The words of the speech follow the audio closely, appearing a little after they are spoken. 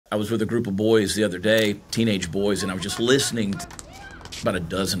I was with a group of boys the other day, teenage boys, and I was just listening to about a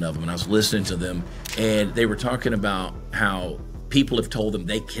dozen of them, and I was listening to them, and they were talking about how people have told them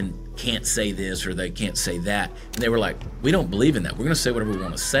they can't say this or they can't say that. And they were like, we don't believe in that. We're going to say whatever we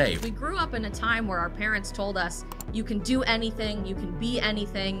want to say. We grew up in a time where our parents told us, you can do anything, you can be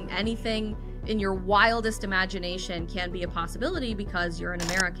anything, anything in your wildest imagination can be a possibility because you're an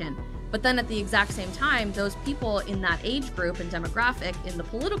American. But then at the exact same time, those people in that age group and demographic in the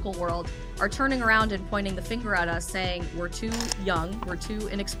political world are turning around and pointing the finger at us saying, we're too young, we're too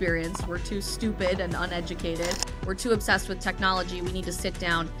inexperienced, we're too stupid and uneducated, we're too obsessed with technology, we need to sit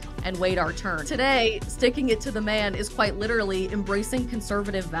down and wait our turn. Today, sticking it to the man is quite literally embracing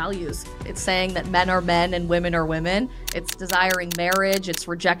conservative values. It's saying that men are men and women are women. It's desiring marriage. It's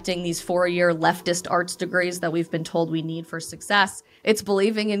rejecting these 4-year leftist arts degrees that we've been told we need for success. It's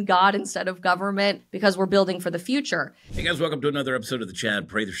believing in God instead of government because we're building for the future. Hey guys, welcome to another episode of the Chad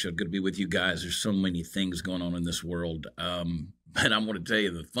Prather Show. Good to be with you guys. There's so many things going on in this world. And I want to tell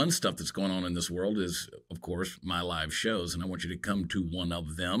you the fun stuff that's going on in this world is, of course, my live shows. And I want you to come to one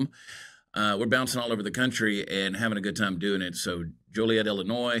of them. We're bouncing all over the country and having a good time doing it. So Joliet,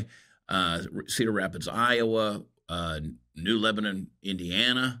 Illinois, Cedar Rapids, Iowa, New Lebanon,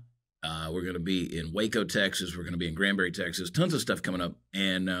 Indiana. We're going to be in Waco, Texas. We're going to be in Granbury, Texas. Tons of stuff coming up.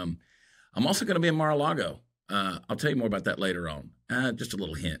 And I'm also going to be in Mar-a-Lago. I'll tell you more about that later on. Just a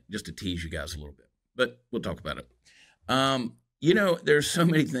little hint, just to tease you guys a little bit. But we'll talk about it. You know, there's so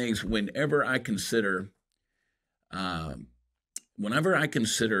many things whenever I consider the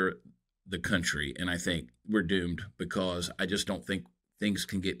country, and I think we're doomed because I just don't think things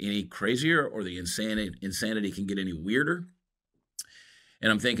can get any crazier or the insanity can get any weirder.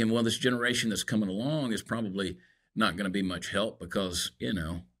 And I'm thinking, well, this generation that's coming along is probably not going to be much help because, you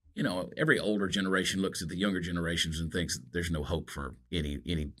know, every older generation looks at the younger generations and thinks there's no hope for any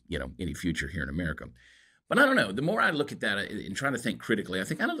future here in America. But I don't know. The more I look at that and try to think critically, I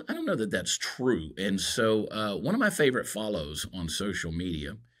think I don't know that that's true. And so one of my favorite follows on social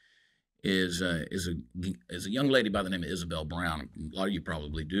media is a young lady by the name of Isabel Brown. A lot of you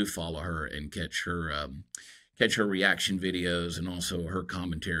probably do follow her and catch her reaction videos and also her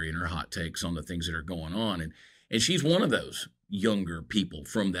commentary and her hot takes on the things that are going on. And she's one of those younger people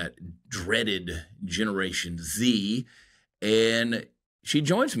from that dreaded Generation Z. And she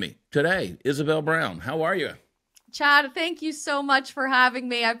joins me today. Isabel Brown, how are you? Chad, thank you so much for having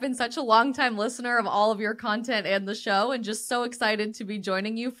me. I've been such a longtime listener of all of your content and the show, and just so excited to be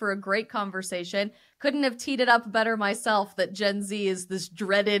joining you for a great conversation. Couldn't have teed it up better myself that Gen Z is this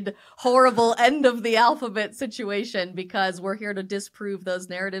dreaded, horrible end of the alphabet situation, because we're here to disprove those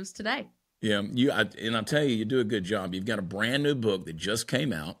narratives today. Yeah, and I'll tell you, you do a good job. You've got a brand new book that just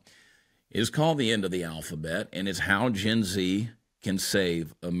came out. It's called The End of the Alphabet, and it's how Gen Z can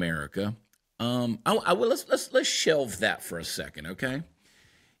save America. Let's shelve that for a second, okay?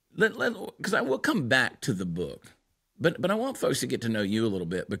 Because I will come back to the book, but I want folks to get to know you a little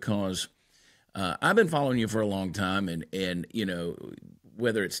bit because I've been following you for a long time, and you know,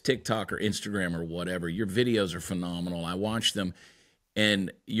 whether it's TikTok or Instagram or whatever, your videos are phenomenal. I watch them,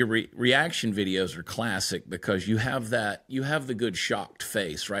 and your reaction videos are classic because you have the good shocked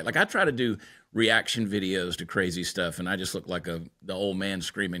face, right? Like I try to do reaction videos to crazy stuff, and I just look like the old man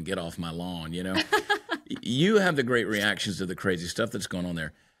screaming, "Get off my lawn!" You know, you have the great reactions to the crazy stuff that's going on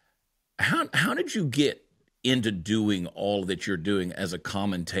there. How did you get into doing all that you're doing as a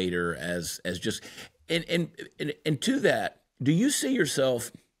commentator, as just and to that, do you see yourself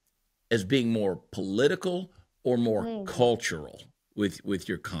as being more political or more cultural with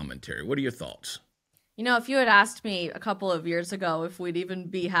your commentary? What are your thoughts? You know, if you had asked me a couple of years ago if we'd even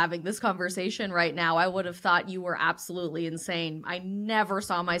be having this conversation right now, I would have thought you were absolutely insane. I never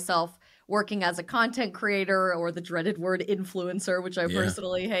saw myself working as a content creator or the dreaded word influencer, which I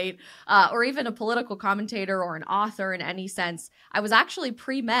personally hate, or even a political commentator or an author in any sense. I was actually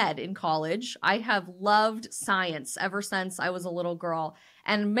pre-med in college. I have loved science ever since I was a little girl.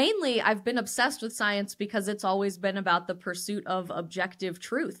 And mainly, I've been obsessed with science because it's always been about the pursuit of objective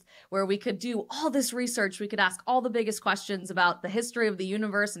truth, where we could do all this research. We could ask all the biggest questions about the history of the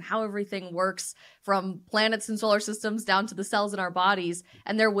universe and how everything works, from planets and solar systems down to the cells in our bodies.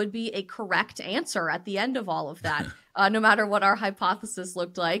 And there would be a correct answer at the end of all of that, no matter what our hypothesis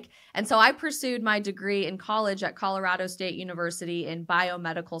looked like. And so I pursued my degree in college at Colorado State University in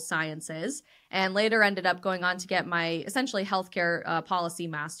biomedical sciences, and later ended up going on to get my essentially healthcare policy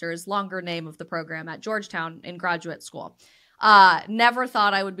master's, longer name of the program, at Georgetown in graduate school. Never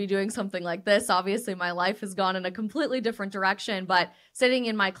thought I would be doing something like this. Obviously, my life has gone in a completely different direction, but sitting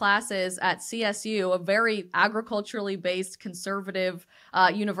in my classes at CSU, a very agriculturally based conservative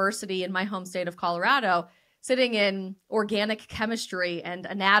university in my home state of Colorado, sitting in organic chemistry and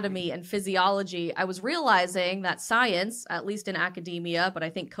anatomy and physiology, I was realizing that science, at least in academia, but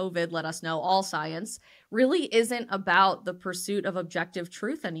I think COVID let us know all science, really isn't about the pursuit of objective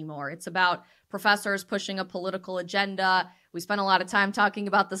truth anymore. It's about professors pushing a political agenda. We spent a lot of time talking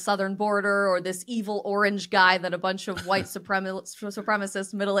about the southern border or this evil orange guy that a bunch of white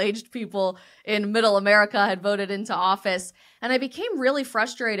supremacist middle-aged people in middle America had voted into office. And I became really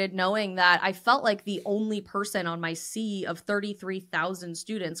frustrated knowing that I felt like the only person on my sea of 33,000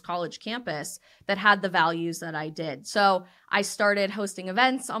 students college campus that had the values that I did. So I started hosting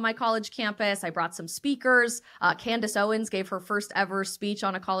events on my college campus. I brought some speakers. Candace Owens gave her first ever speech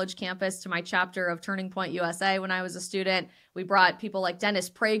on a college campus to my chapter of Turning Point USA when I was a student. We brought people like Dennis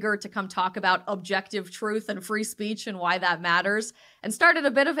Prager to come talk about objective truth and free speech and why that matters, and started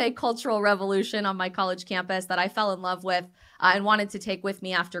a bit of a cultural revolution on my college campus that I fell in love with and wanted to take with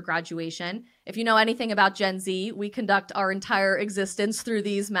me after graduation. If you know anything about Gen Z, we conduct our entire existence through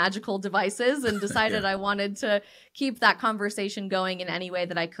these magical devices, and decided I wanted to keep that conversation going in any way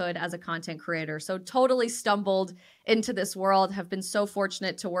that I could as a content creator. So totally stumbled into this world, have been so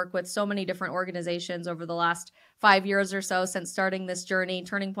fortunate to work with so many different organizations over the last 5 years or so since starting this journey.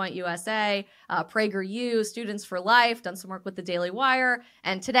 Turning Point USA, PragerU, Students for Life, done some work with the Daily Wire.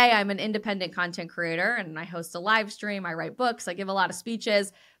 And today I'm an independent content creator, and I host a live stream, I write books, I give a lot of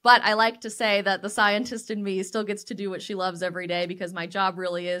speeches. But I like to say that the scientist in me still gets to do what she loves every day, because my job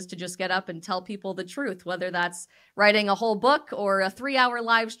really is to just get up and tell people the truth, whether that's writing a whole book or a 3-hour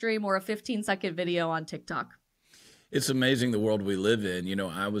live stream or a 15-second video on TikTok. It's amazing the world we live in. You know,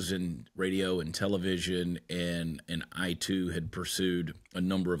 I was in radio and television, and I too had pursued a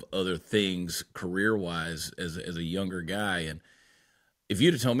number of other things career-wise as a younger guy. And if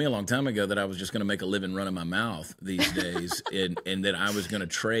you'd have told me a long time ago that I was just going to make a living running my mouth these days, and that I was going to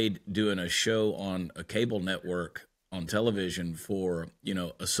trade doing a show on a cable network on television for, you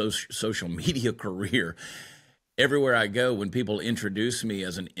know, a social media career. Everywhere I go, when people introduce me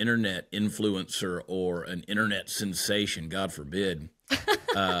as an internet influencer or an internet sensation, God forbid,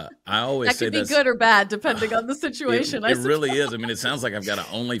 I always that say could be good or bad depending on the situation. It really is. I mean, it sounds like I've got an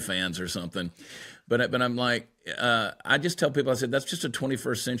OnlyFans or something, but I'm like, I just tell people, I said, that's just a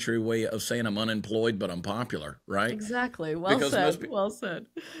 21st century way of saying I'm unemployed, but I'm popular, right? Exactly. Well said. Well said.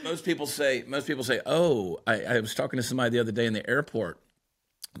 Most people say, oh, I was talking to somebody the other day in the airport,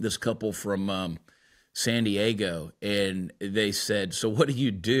 this couple from San Diego, and they said, so what do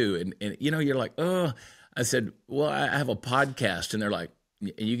you do? And you know, you're like, oh, I said, well, I have a podcast. And they're like,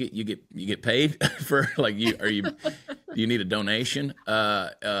 and you get paid for, like, do you need a donation?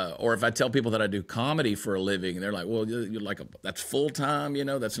 Or if I tell people that I do comedy for a living, they're like, well, you're like, that's full time, you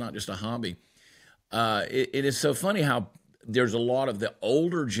know, that's not just a hobby. It is so funny how there's a lot of the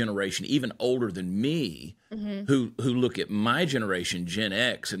older generation, even older than me, who look at my generation, Gen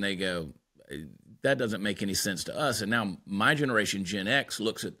X, and they go, that doesn't make any sense to us. And now my generation, Gen X,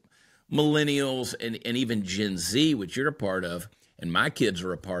 looks at millennials and even Gen Z, which you're a part of, and my kids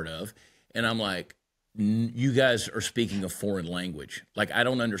are a part of. And I'm like, you guys are speaking a foreign language. Like, I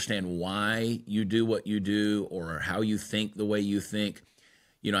don't understand why you do what you do or how you think the way you think.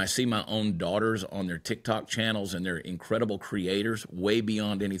 You know, I see my own daughters on their TikTok channels, and they're incredible creators, way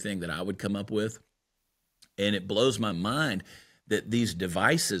beyond anything that I would come up with. And it blows my mind that these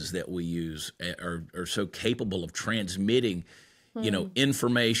devices that we use are so capable of transmitting, you know,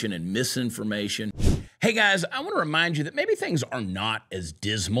 information and misinformation. Hey guys, I want to remind you that maybe things are not as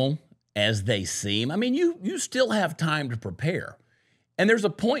dismal as they seem. I mean, you still have time to prepare. And there's a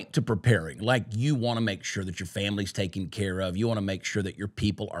point to preparing. Like, you want to make sure that your family's taken care of. You want to make sure that your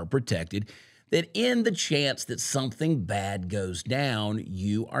people are protected. That in the chance that something bad goes down,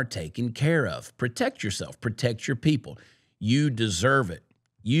 you are taken care of. Protect yourself. Protect your people. You deserve it.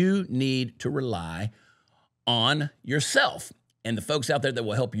 You need to rely on yourself. And the folks out there that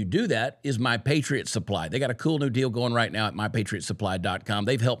will help you do that is My Patriot Supply. They got a cool new deal going right now at mypatriotsupply.com.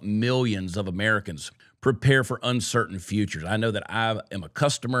 They've helped millions of Americans prepare for uncertain futures. I know that I am a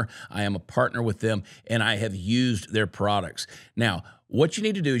customer, I am a partner with them, and I have used their products. Now, what you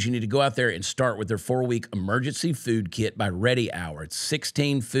need to do is you need to go out there and start with their 4-week emergency food kit by Ready Hour. It's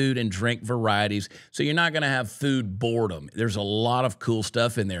 16 food and drink varieties, so you're not going to have food boredom. There's a lot of cool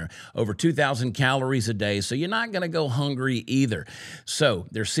stuff in there. Over 2,000 calories a day, so you're not going to go hungry either. So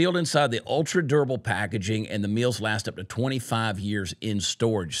they're sealed inside the ultra-durable packaging, and the meals last up to 25 years in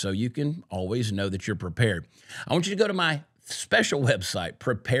storage, so you can always know that you're prepared. I want you to go to my special website,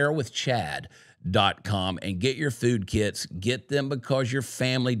 preparewithchad.com, and get your food kits. Get them because your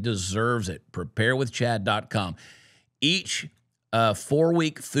family deserves it. Preparewithchad.com. Each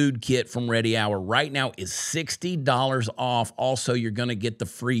 4-week food kit from Ready Hour right now is $60 off. Also, you're going to get the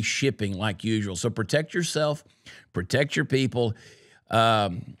free shipping like usual. So protect yourself, protect your people.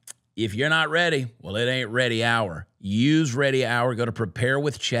 If you're not ready, well, it ain't Ready Hour. Use Ready Hour. Go to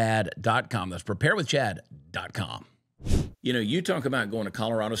preparewithchad.com. That's preparewithchad.com. You know, you talk about going to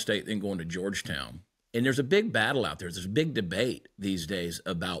Colorado State, then going to Georgetown. And there's a big battle out there. There's a big debate these days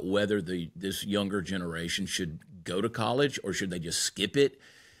about whether this younger generation should go to college or should they just skip it.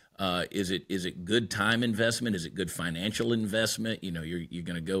 Is it good time investment? Is it good financial investment? You know, you're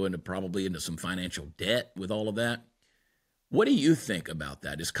going to go probably into some financial debt with all of that. What do you think about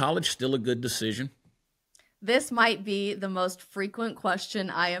that? Is college still a good decision? This might be the most frequent question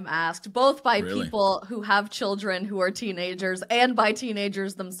I am asked, both by people who have children who are teenagers and by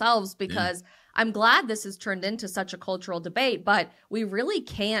teenagers themselves, because I'm glad this has turned into such a cultural debate, but we really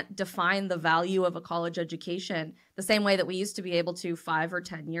can't define the value of a college education the same way that we used to be able to 5 or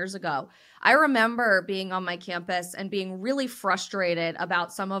 10 years ago. I remember being on my campus and being really frustrated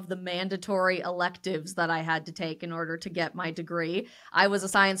about some of the mandatory electives that I had to take in order to get my degree. I was a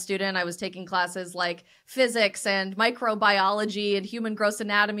science student. I was taking classes like physics and microbiology and human gross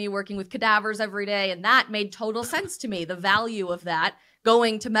anatomy, working with cadavers every day, and that made total sense to me, the value of that,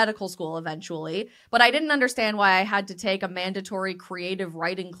 going to medical school eventually. But I didn't understand why I had to take a mandatory creative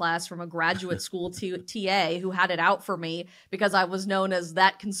writing class from a graduate school TA who had it out for me because I was known as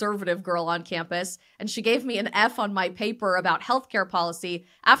that conservative girl on campus. And she gave me an F on my paper about healthcare policy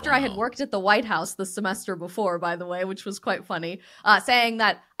after I had worked at the White House the semester before, by the way, which was quite funny, saying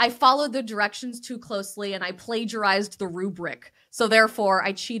that I followed the directions too closely and I plagiarized the rubric. So therefore,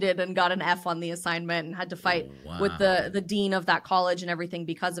 I cheated and got an F on the assignment and had to fight with the dean of that college and everything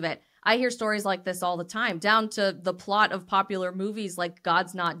because of it. I hear stories like this all the time, down to the plot of popular movies like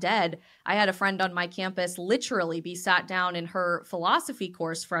God's Not Dead. I had a friend on my campus literally be sat down in her philosophy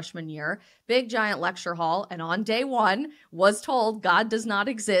course freshman year, big giant lecture hall, and on day one was told God does not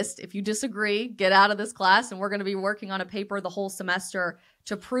exist. If you disagree, get out of this class, and we're going to be working on a paper the whole semester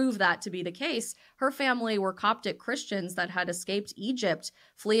to prove that to be the case. Her family were Coptic Christians that had escaped Egypt,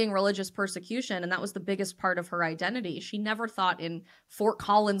 fleeing religious persecution, and that was the biggest part of her identity. She never thought in Fort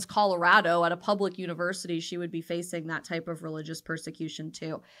Collins, Colorado, at a public university, she would be facing that type of religious persecution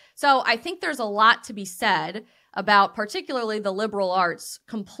too. So I think there's a lot to be said about particularly the liberal arts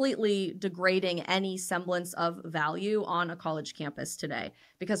completely degrading any semblance of value on a college campus today.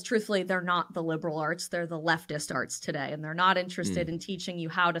 Because truthfully, they're not the liberal arts, they're the leftist arts today. And they're not interested in teaching you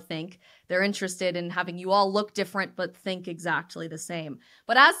how to think. They're interested in having you all look different but think exactly the same.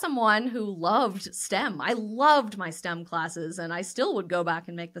 But as someone who loved STEM, I loved my STEM classes, and I still would go back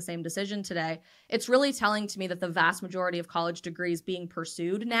and make the same decision today. It's really telling to me that the vast majority of college degrees being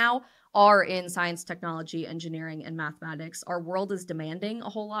pursued now are in science, technology, engineering, and mathematics. Our world is demanding a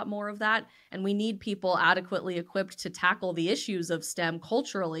whole lot more of that, and we need people adequately equipped to tackle the issues of STEM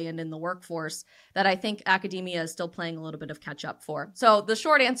culturally and in the workforce that I think academia is still playing a little bit of catch up for. So the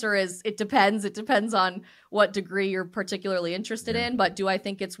short answer is it depends. It depends on what degree you're particularly interested in, but do I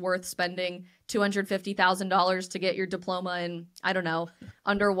think it's worth spending $250,000 to get your diploma in, I don't know,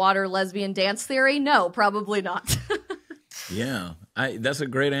 underwater lesbian dance theory? No, probably not. Yeah, that's a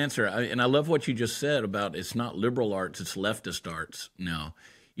great answer. And I love what you just said about it's not liberal arts, it's leftist arts now.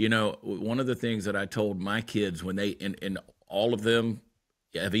 You know, one of the things that I told my kids when they, and all of them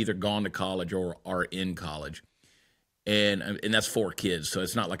have either gone to college or are in college, and that's 4 kids, so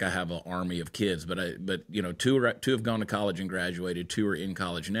it's not like I have an army of kids, but you know, two have gone to college and graduated, 2 are in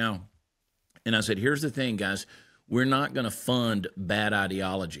college now. And I said, here's the thing, guys, we're not going to fund bad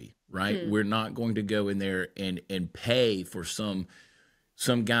ideology. Right? We're not going to go in there and pay for some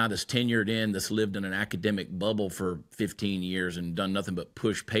guy that's tenured in, that's lived in an academic bubble for 15 years and done nothing but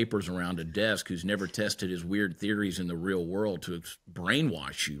push papers around a desk, who's never tested his weird theories in the real world to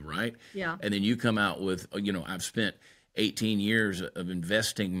brainwash you, right? Yeah. And then you come out with, you know, I've spent 18 years of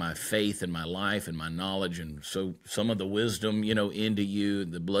investing my faith and my life and my knowledge and so some of the wisdom, you know, into you,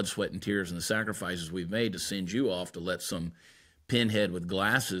 the blood, sweat, and tears and the sacrifices we've made to send you off to let some pinhead with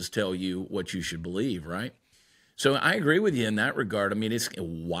glasses tell you what you should believe, right? So I agree with you in that regard. I mean, it's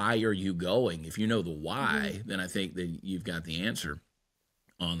why are you going? If you know the why, then I think that you've got the answer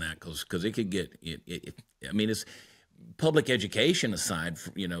on that, because it could get I mean, it's public education aside,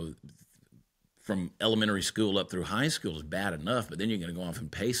 you know, from elementary school up through high school is bad enough, but then you're going to go off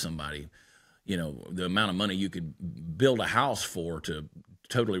and pay somebody, you know, the amount of money you could build a house for to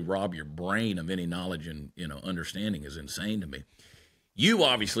totally rob your brain of any knowledge and, understanding is insane to me. You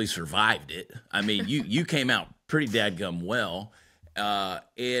obviously survived it. I mean, you came out pretty dadgum well.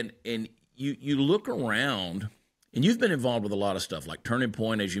 And you look around, and you've been involved with a lot of stuff like Turning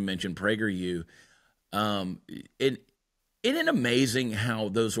Point, as you mentioned, PragerU. Isn't it amazing how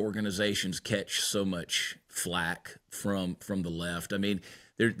those organizations catch so much flack from the left? I mean,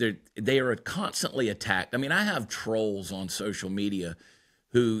 they are constantly attacked. I mean, I have trolls on social media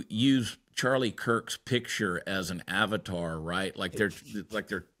who use Charlie Kirk's picture as an avatar, right? Like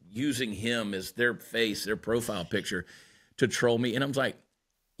they're using him as their face, their profile picture to troll me. And I'm like,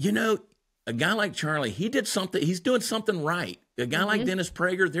 a guy like Charlie, he did something, he's doing something right. A guy like Dennis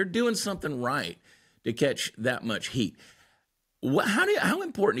Prager, they're doing something right to catch that much heat. How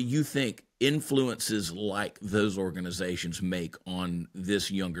important do you think influences like those organizations make on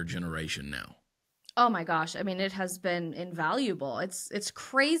this younger generation now? Oh my gosh. I mean, it has been invaluable. It's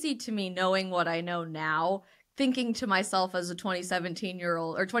crazy to me knowing what I know now, thinking to myself as a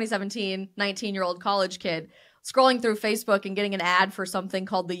 2017-year-old or 2017, 19-year-old college kid, scrolling through Facebook and getting an ad for something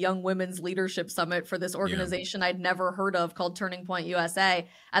called the Young Women's Leadership Summit for this organization I'd never heard of called Turning Point USA.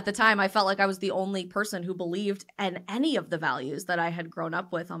 At the time, I felt like I was the only person who believed in any of the values that I had grown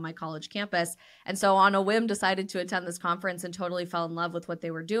up with on my college campus. And so on a whim, decided to attend this conference and totally fell in love with what they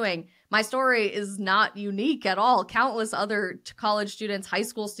were doing. My story is not unique at all. Countless other college students, high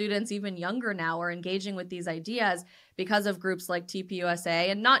school students, even younger now, are engaging with these ideas because of groups like TPUSA,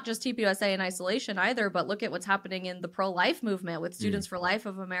 and not just TPUSA in isolation either, but look at what's happening in the pro-life movement with Students for Life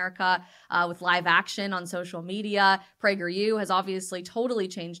of America, with live action on social media. PragerU has obviously totally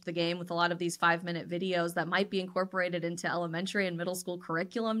changed the game with a lot of these 5-minute videos that might be incorporated into elementary and middle school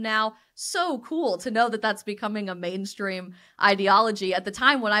curriculum now. So cool to know that that's becoming a mainstream ideology. At the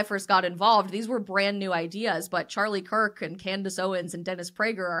time when I first got involved, these were brand new ideas, but Charlie Kirk and Candace Owens and Dennis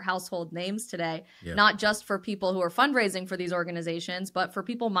Prager are household names today, not just for people who are fundraising for these organizations, but for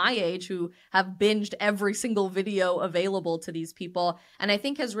people my age who have binged every single video available to these people. And I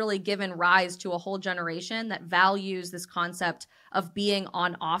think has really given rise to a whole generation that values this concept of being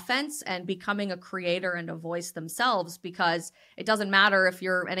on offense and becoming a creator and a voice themselves, because it doesn't matter if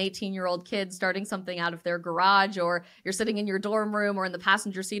you're an 18-year-old kid starting something out of their garage, or you're sitting in your dorm room or in the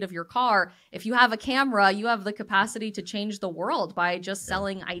passenger seat of your car. If you have a camera, you have the capacity to change the world by just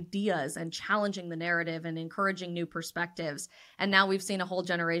selling ideas and challenging the narrative and encouraging new perspectives. And now we've seen a whole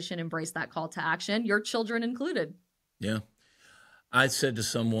generation embrace that call to action, your children included. Yeah. I said to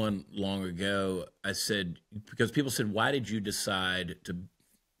someone long ago, I said, because people said, why did you decide to,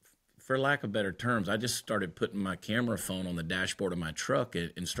 for lack of better terms, I just started putting my camera phone on the dashboard of my truck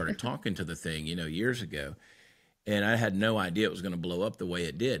and started talking to the thing, years ago. And I had no idea it was going to blow up the way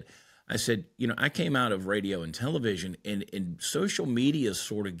it did. I said, I came out of radio and television, and social media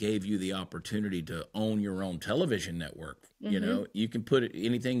sort of gave you the opportunity to own your own television network. You can put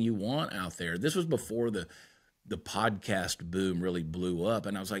anything you want out there. This was before the podcast boom really blew up.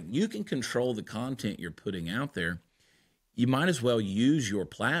 And I was like, you can control the content you're putting out there. You might as well use your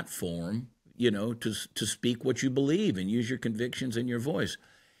platform, to speak what you believe and use your convictions and your voice.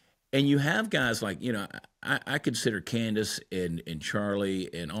 And you have guys like, I consider Candace and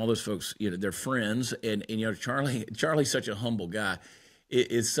Charlie and all those folks, they're friends. And Charlie's such a humble guy.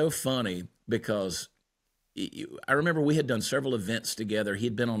 It's so funny because I remember we had done several events together.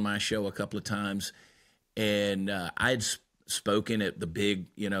 He'd been on my show a couple of times. And I had spoken at the big,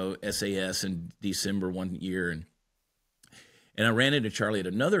 SAS in December one year. And I ran into Charlie at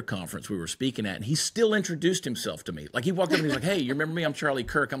another conference we were speaking at, and he still introduced himself to me. Like, he walked up and he was like, hey, you remember me? I'm Charlie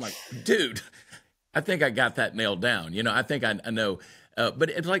Kirk. I'm like, dude, I think I got that nailed down. I think I know. But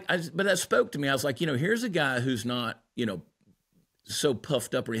it's like, but that spoke to me. I was like, here's a guy who's not, so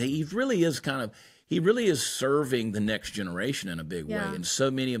puffed up or anything. He really is serving the next generation in a big way. And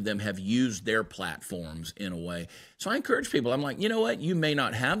so many of them have used their platforms in a way. So I encourage people. I'm like, you know what? You may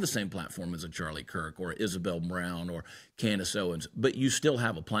not have the same platform as a Charlie Kirk or Isabel Brown or Candace Owens, but you still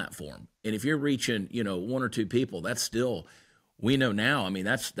have a platform. And if you're reaching, one or two people, that's still, we know now, I mean,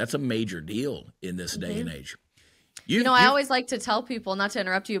 that's a major deal in this day and age. I always like to tell people, not to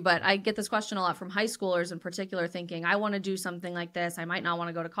interrupt you, but I get this question a lot from high schoolers in particular, thinking, I want to do something like this. I might not want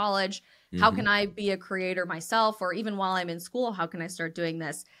to go to college. How can I be a creator myself? Or even while I'm in school, how can I start doing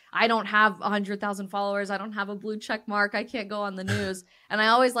this? I don't have 100,000 followers. I don't have a blue check mark. I can't go on the news. And I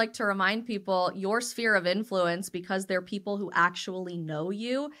always like to remind people, your sphere of influence, because they're people who actually know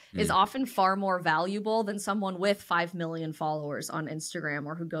you, is often far more valuable than someone with 5 million followers on Instagram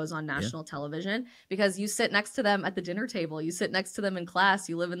or who goes on national television, because you sit next to them at the dinner table. You sit next to them in class.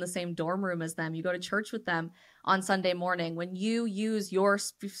 You live in the same dorm room as them. You go to church with them. on Sunday morning, when you use your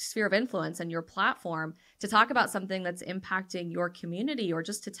sphere of influence and your platform to talk about something that's impacting your community or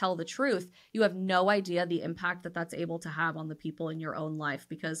just to tell the truth, you have no idea the impact that that's able to have on the people in your own life,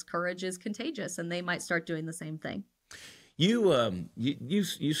 because courage is contagious and they might start doing the same thing. You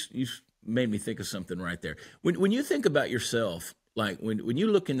made me think of something right there. When you think about yourself, like when you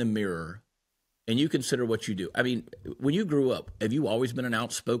look in the mirror and you consider what you do. I mean, when you grew up, have you always been an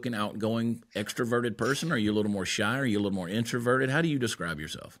outspoken, outgoing, extroverted person? Are you a little more shy? Are you a little more introverted? How do you describe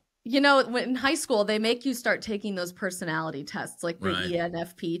yourself? You know, in high school, they make you start taking those personality tests, like the Right.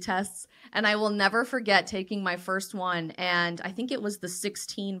 ENFP tests. And I will never forget taking my first one. And I think it was the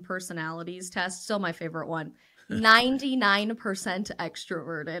 16 personalities test, still my favorite one. 99%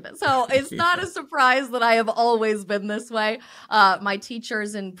 extroverted. So it's not a surprise that I have always been this way. My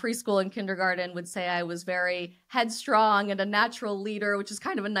teachers in preschool and kindergarten would say I was very headstrong and a natural leader, which is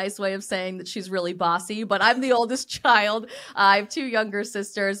kind of a nice way of saying that she's really bossy. But I'm the oldest child. I have two younger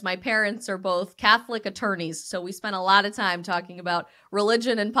sisters. My parents are both Catholic attorneys. So we spent a lot of time talking about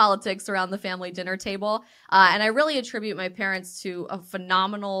religion and politics around the family dinner table. And I really attribute my parents to a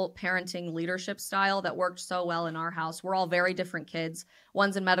phenomenal parenting leadership style that worked so well in our house. We're all very different kids.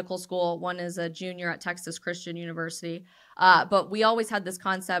 One's in medical school. One is a junior at Texas Christian University. But we always had this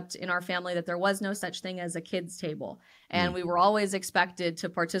concept in our family that there was no such thing as a kids table. And we were always expected to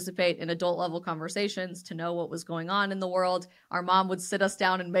participate in adult level conversations, to know what was going on in the world. Our mom would sit us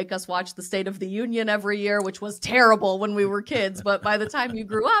down and make us watch the State of the Union every year, which was terrible when we were kids. But by the time you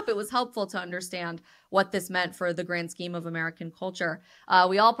grew up, it was helpful to understand what this meant for the grand scheme of American culture.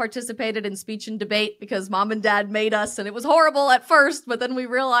 We all participated in speech and debate because mom and dad made us, and it was horrible at first, but then we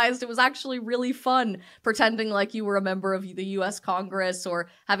realized it was actually really fun pretending like you were a member of the US Congress or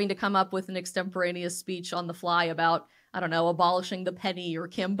having to come up with an extemporaneous speech on the fly about, I don't know, abolishing the penny or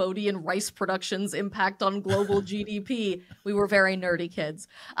Cambodian rice production's impact on global GDP. We were very nerdy kids.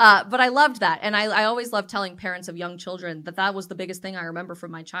 But I loved that. And I always loved telling parents of young children that that was the biggest thing I remember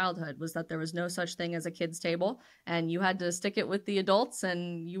from my childhood, was that there was no such thing as a kid's table, and you had to stick it with the adults,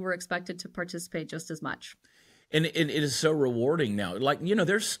 and you were expected to participate just as much. And it is so rewarding now. Like,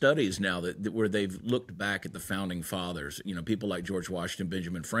 there's studies now that where they've looked back at the founding fathers, people like George Washington,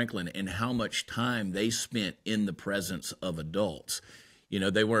 Benjamin Franklin, and how much time they spent in the presence of adults.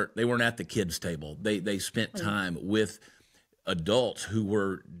 They weren't at the kids' table. They spent time with adults who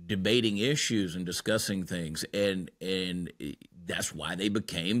were debating issues and discussing things, and that's why they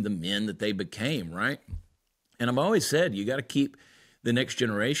became the men that they became, right? And I've always said you got to keep the next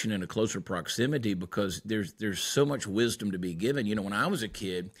generation in a closer proximity, because there's so much wisdom to be given. When I was a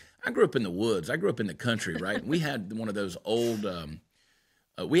kid, I grew up in the woods. I grew up in the country, right? We had one of those old,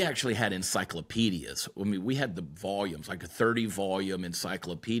 we actually had encyclopedias. I mean, we had the volumes, like a 30-volume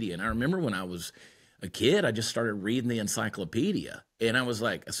encyclopedia. And I remember when I was a kid, I just started reading the encyclopedia. And I was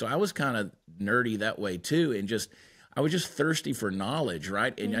like, so I was kind of nerdy that way too, and I was just thirsty for knowledge,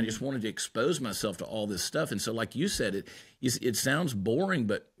 right? And I just wanted to expose myself to all this stuff. And so, like you said, it sounds boring,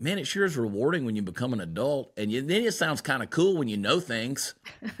 but man, it sure is rewarding when you become an adult. And then it sounds kind of cool when you know things,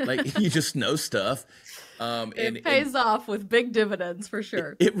 like you just know stuff. It pays off with big dividends for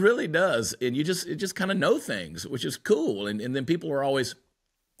sure. It really does. And it just kind of know things, which is cool. And then people are always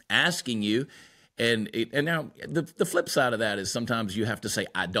asking you. And now the flip side of that is sometimes you have to say,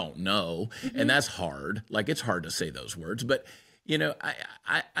 I don't know. And that's hard. Like, it's hard to say those words. But,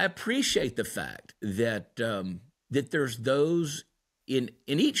 I appreciate the fact that that there's those in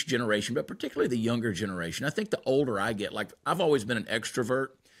each generation, but particularly the younger generation. I think the older I get, like, I've always been an extrovert.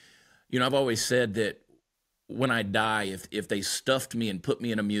 I've always said that when I die, if they stuffed me and put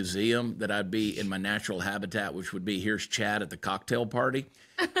me in a museum, that I'd be in my natural habitat, which would be, here's Chad at the cocktail party.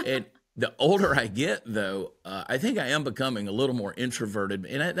 And the older I get, though, I think I am becoming a little more introverted,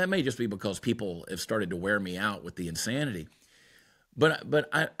 and that may just be because people have started to wear me out with the insanity. But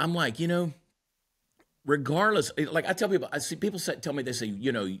I'm like, regardless, like I tell people, I see people tell me, they say,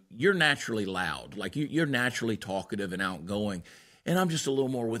 you're naturally loud, like you're naturally talkative and outgoing, and I'm just a little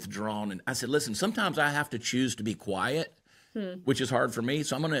more withdrawn. And I said, listen, sometimes I have to choose to be quiet, which is hard for me.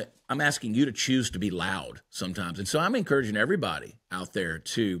 So I'm asking you to choose to be loud sometimes, and so I'm encouraging everybody out there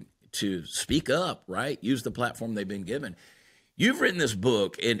to speak up, right? Use the platform they've been given. You've written this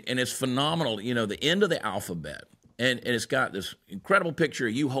book, and it's phenomenal, the end of the alphabet. And it's got this incredible picture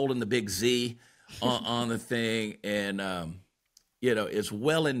of you holding the big Z on the thing. And, it's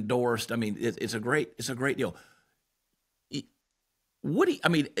well endorsed. I mean, it's a great deal.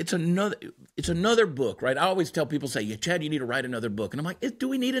 It's another book, right? I always tell people, say, yeah, Chad, you need to write another book. And I'm like, do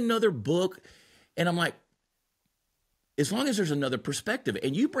we need another book? And I'm like, as long as there's another perspective.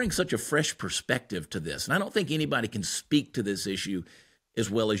 And you bring such a fresh perspective to this. And I don't think anybody can speak to this issue as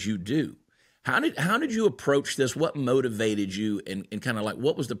well as you do. How did you approach this? What motivated you, and kind of like,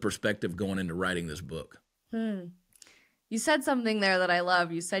 what was the perspective going into writing this book? You said something there that I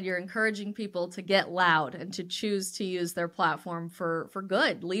love. You said you're encouraging people to get loud and to choose to use their platform for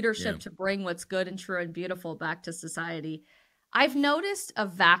good leadership, to bring what's good and true and beautiful back to society. I've noticed a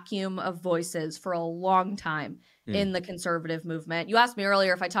vacuum of voices for a long time in the conservative movement. You asked me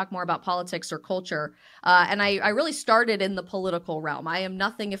earlier if I talk more about politics or culture, and I really started in the political realm. I am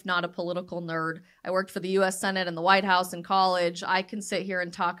nothing if not a political nerd. I worked for the U.S. Senate and the White House in college. I can sit here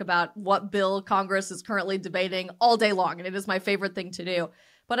and talk about what bill Congress is currently debating all day long, and it is my favorite thing to do.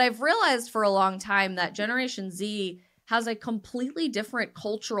 But I've realized for a long time that Generation Z has a completely different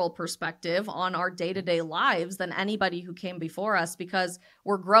cultural perspective on our day-to-day lives than anybody who came before us, because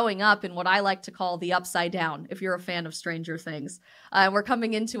we're growing up in what I like to call the upside down, if you're a fan of Stranger Things. We're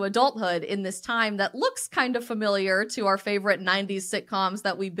coming into adulthood in this time that looks kind of familiar to our favorite 90s sitcoms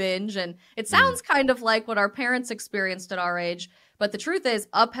that we binge, and it sounds kind of like what our parents experienced at our age. But the truth is,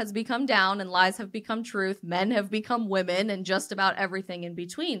 up has become down and lies have become truth. Men have become women and just about everything in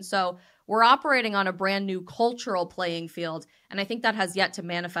between. So we're operating on a brand new cultural playing field, and I think that has yet to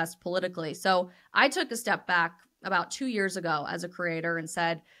manifest politically. So I took a step back about 2 years ago as a creator and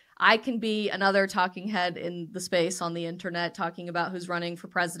said, I can be another talking head in the space on the internet, talking about who's running for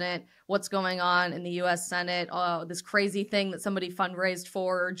president, what's going on in the U.S. Senate, this crazy thing that somebody fundraised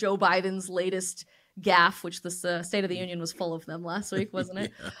for, Joe Biden's latest gaffe, which the State of the Union was full of them last week, wasn't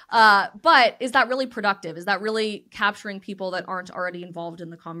it? But is that really productive? Is that really capturing people that aren't already involved in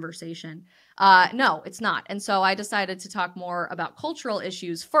the conversation? No, it's not. And so I decided to talk more about cultural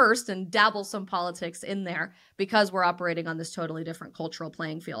issues first and dabble some politics in there, because we're operating on this totally different cultural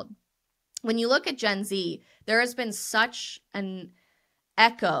playing field. When you look at Gen Z, there has been such an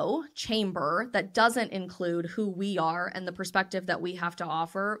echo chamber that doesn't include who we are and the perspective that we have to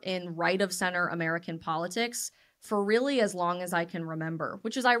offer in right of center American politics for really as long as I can remember,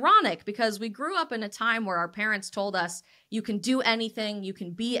 which is ironic because we grew up in a time where our parents told us you can do anything, you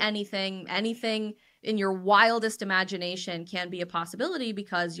can be anything, anything in your wildest imagination can be a possibility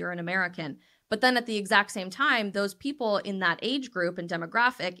because you're an American. But then at the exact same time, those people in that age group and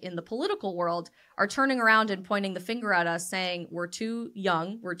demographic in the political world are turning around and pointing the finger at us saying, we're too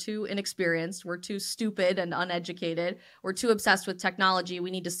young, we're too inexperienced, we're too stupid and uneducated, we're too obsessed with technology,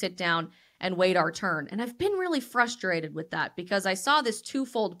 we need to sit down and wait our turn. And I've been really frustrated with that because I saw this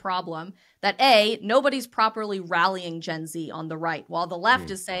twofold problem that A, nobody's properly rallying Gen Z on the right, while the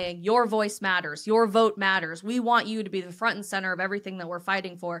left is saying, your voice matters, your vote matters, we want you to be the front and center of everything that we're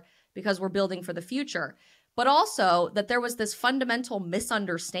fighting for, because we're building for the future. But also that there was this fundamental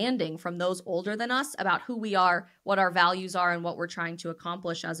misunderstanding from those older than us about who we are, what our values are, and what we're trying to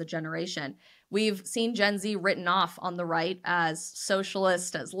accomplish as a generation. We've seen Gen Z written off on the right as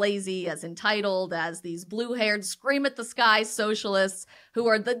socialist, as lazy, as entitled, as these blue-haired, scream-at-the-sky socialists who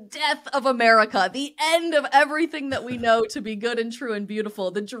are the death of America, the end of everything that we know to be good and true and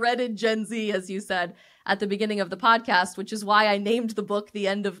beautiful, the dreaded Gen Z, as you said at the beginning of the podcast, which is why I named the book The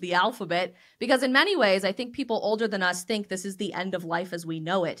End of the Alphabet, because in many ways, I think people older than us think this is the end of life as we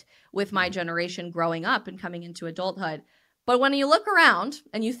know it, with my generation growing up and coming into adulthood. But when you look around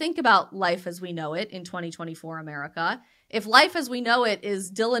and you think about life as we know it in 2024 America, if life as we know it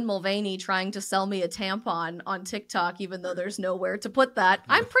is Dylan Mulvaney trying to sell me a tampon on TikTok, even though there's nowhere to put that,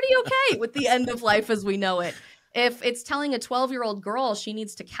 I'm pretty okay with the end of life as we know it. If it's telling a 12-year-old girl she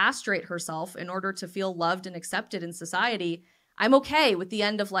needs to castrate herself in order to feel loved and accepted in society, I'm okay with the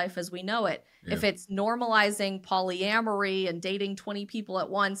end of life as we know it. Yeah. If it's normalizing polyamory and dating 20 people at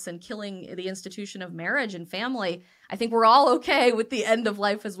once and killing the institution of marriage and family, I think we're all okay with the end of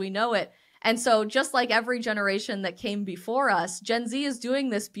life as we know it. And so just like every generation that came before us, Gen Z is doing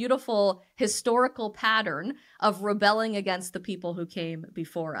this beautiful historical pattern of rebelling against the people who came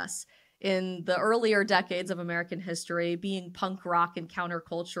before us. In the earlier decades of American history, being punk rock and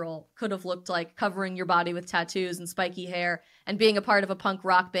countercultural could have looked like covering your body with tattoos and spiky hair and being a part of a punk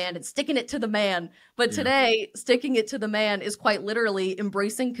rock band and sticking it to the man. But today, sticking it to the man is quite literally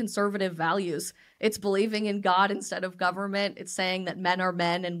embracing conservative values. It's believing in God instead of government. It's saying that men are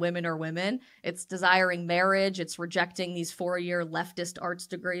men and women are women. It's desiring marriage. It's rejecting these 4-year leftist arts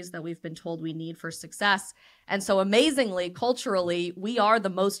degrees that we've been told we need for success. And so amazingly, culturally, we are the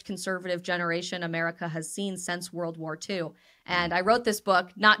most conservative generation America has seen since World War II. And I wrote this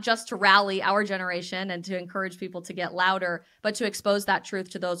book not just to rally our generation and to encourage people to get louder, but to expose that truth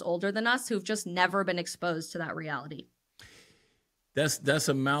to those older than us who've just never been exposed to that reality. That's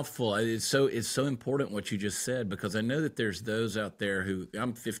a mouthful. It's so important what you just said, because I know that there's those out there who,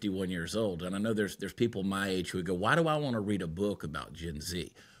 I'm 51 years old, and I know there's people my age who would go, why do I want to read a book about Gen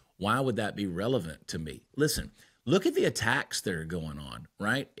Z? Why would that be relevant to me? Listen, look at the attacks that are going on,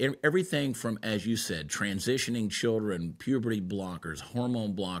 right? Everything from, as you said, transitioning children, puberty blockers,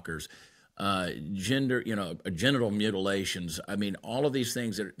 hormone blockers, gender, genital mutilations. I mean, all of these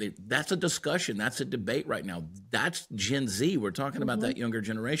things that's a discussion. That's a debate right now. That's Gen Z. We're talking about that younger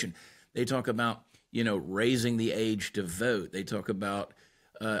generation. They talk about, raising the age to vote. They talk about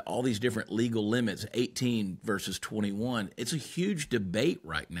all these different legal limits, 18 versus 21. It's a huge debate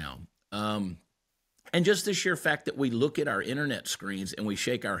right now. And just the sheer fact that we look at our internet screens and we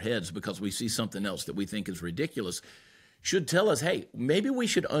shake our heads because we see something else that we think is ridiculous should tell us, hey, maybe we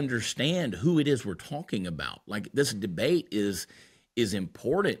should understand who it is we're talking about. Like, this debate is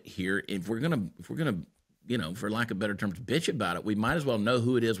important here. If we're gonna, for lack of better terms, bitch about it, we might as well know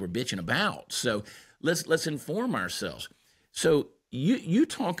who it is we're bitching about. So let's inform ourselves. So you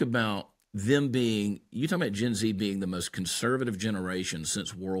talk about Gen Z being the most conservative generation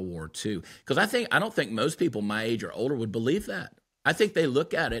since World War II. Because I don't think most people my age or older would believe that. I think they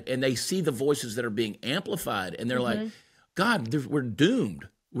look at it and they see the voices that are being amplified, and they're like, God, we're doomed.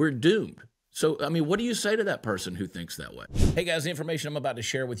 We're doomed. So, I mean, what do you say to that person who thinks that way? Hey, guys, the information I'm about to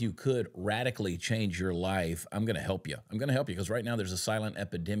share with you could radically change your life. I'm going to help you. I'm going to help you because right now there's a silent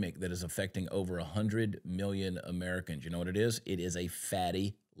epidemic that is affecting over 100 million Americans. You know what it is? It is a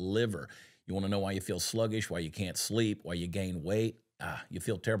fatty liver. You want to know why you feel sluggish, why you can't sleep, why you gain weight? You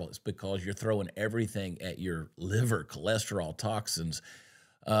feel terrible. It's because you're throwing everything at your liver: cholesterol, toxins,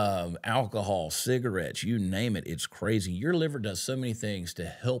 alcohol, cigarettes, you name it. It's crazy. Your liver does so many things to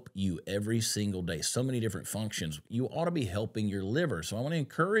help you every single day, so many different functions. You ought to be helping your liver. So I want to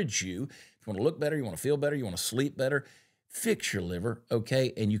encourage you, if you want to look better, you want to feel better, you want to sleep better, fix your liver,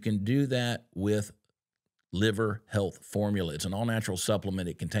 okay? And you can do that with Liver Health Formula. It's an all-natural supplement.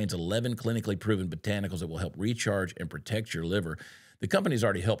 It contains 11 clinically proven botanicals that will help recharge and protect your liver. The company's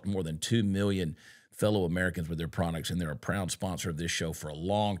already helped more than 2 million fellow Americans with their products, and they're a proud sponsor of this show for a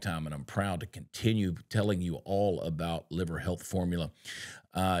long time, and I'm proud to continue telling you all about Liver Health Formula.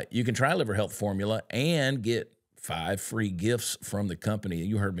 You can try Liver Health Formula and get 5 free gifts from the company.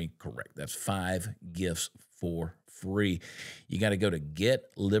 You heard me correct. That's 5 gifts for free. You got to go to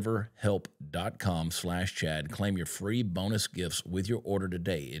getliverhelp.com/Chad. Claim your free bonus gifts with your order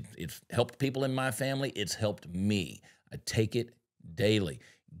today. It's helped people in my family. It's helped me. I take it daily.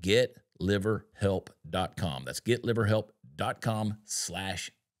 Getliverhelp.com. That's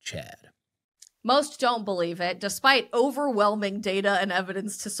getliverhelp.com/Chad. Most don't believe it, despite overwhelming data and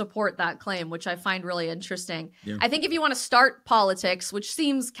evidence to support that claim, which I find really interesting. Yeah. I think if you want to start politics, which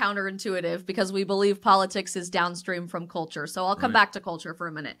seems counterintuitive because we believe politics is downstream from culture. So I'll come back to culture for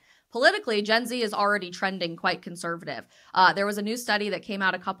a minute. Politically, Gen Z is already trending quite conservative. There was a new study that came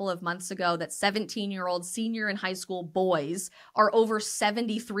out a couple of months ago that 17-year-old senior and high school boys are over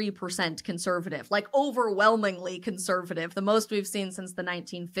 73% conservative, like overwhelmingly conservative, the most we've seen since the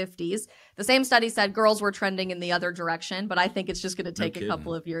 1950s. The same study said girls were trending in the other direction, but I think it's just going to take a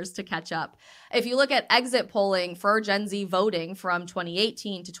couple of years to catch up. If you look at exit polling for Gen Z voting from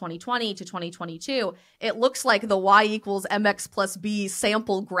 2018 to 2020 to 2022, it looks like the Y equals MX plus B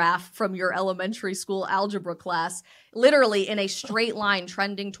sample graph from your elementary school algebra class, literally in a straight line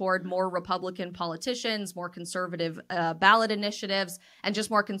trending toward more Republican politicians, more conservative ballot initiatives, and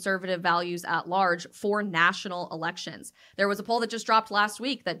just more conservative values at large for national elections. There was a poll that just dropped last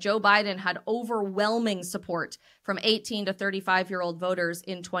week that Joe Biden had overwhelming support from 18 to 35-year-old voters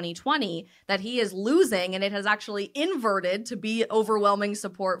in 2020, that he is losing, and it has actually inverted to be overwhelming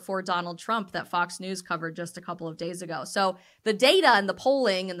support for Donald Trump that Fox News covered just a couple of days ago. So the data and the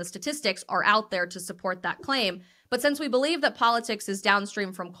polling and the statistics are out there to support that claim. But since we believe that politics is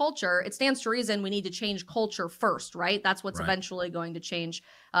downstream from culture, it stands to reason we need to change culture first, right? That's what's eventually going to change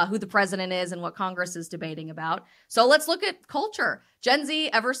who the president is and what Congress is debating about. So let's look at culture. Gen Z,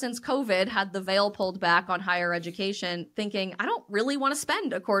 ever since COVID, had the veil pulled back on higher education, thinking, I don't really want to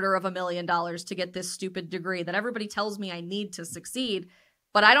spend $250,000 to get this stupid degree that everybody tells me I need to succeed.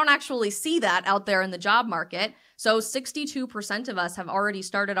 But I don't actually see that out there in the job market. So 62% of us have already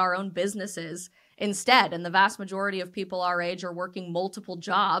started our own businesses instead. And the vast majority of people our age are working multiple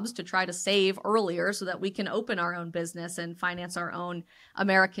jobs to try to save earlier so that we can open our own business and finance our own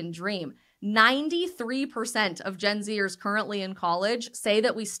American dream. 93% of Gen Zers currently in college say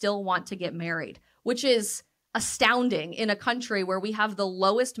that we still want to get married, which is astounding in a country where we have the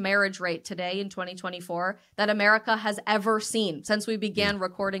lowest marriage rate today in 2024 that America has ever seen since we began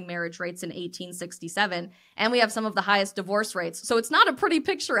recording marriage rates in 1867. And we have some of the highest divorce rates. So it's not a pretty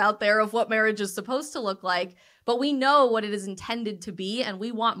picture out there of what marriage is supposed to look like, but we know what it is intended to be. And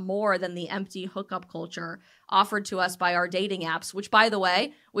we want more than the empty hookup culture offered to us by our dating apps, which, by the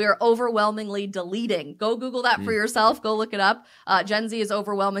way, we are overwhelmingly deleting. Go Google that for yourself. Go look it up. Gen Z is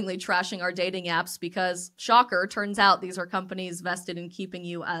overwhelmingly trashing our dating apps because, shocker, turns out these are companies vested in keeping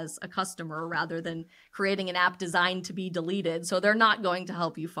you as a customer rather than creating an app designed to be deleted. So they're not going to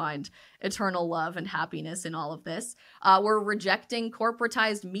help you find eternal love and happiness in all of this. We're rejecting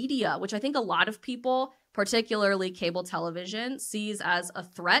corporatized media, which I think a lot of people, particularly cable television, sees as a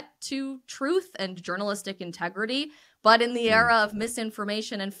threat to truth and journalistic integrity. But in the era of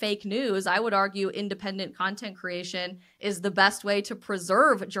misinformation and fake news, I would argue independent content creation is the best way to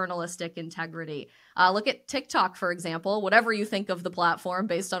preserve journalistic integrity. Look at TikTok, for example. Whatever you think of the platform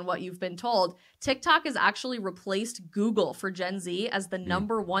based on what you've been told, TikTok has actually replaced Google for Gen Z as the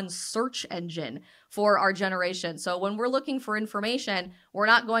number one search engine for our generation. So when we're looking for information, we're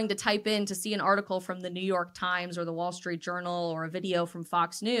not going to type in to see an article from the New York Times or the Wall Street Journal or a video from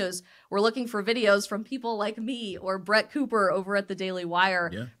Fox News. We're looking for videos from people like me or Brett Cooper over at the Daily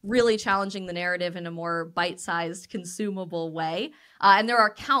Wire, really challenging the narrative in a more bite-sized, consumable way. And there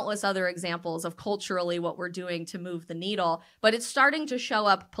are countless other examples of culturally what we're doing to move the needle, but it's starting to show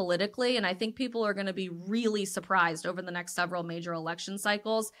up politically. And I think people are going to be really surprised over the next several major election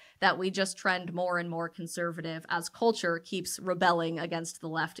cycles that we just trend more and more conservative as culture keeps rebelling against the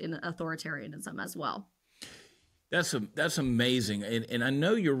left in authoritarianism as well. That's amazing. And I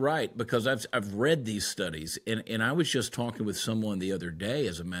know you're right because I've read these studies and I was just talking with someone the other day,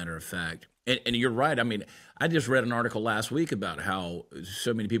 as a matter of fact. And you're right. I mean, I just read an article last week about how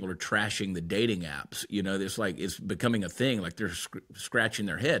so many people are trashing the dating apps. You know, it's becoming a thing, like they're scratching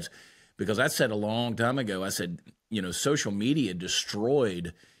their heads. Because I said a long time ago, I said, social media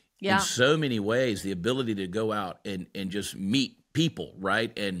destroyed in so many ways the ability to go out and just meet people,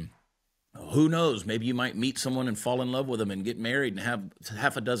 right? And who knows, maybe you might meet someone and fall in love with them and get married and have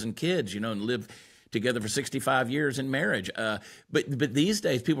half a dozen kids, and live together for 65 years in marriage. But these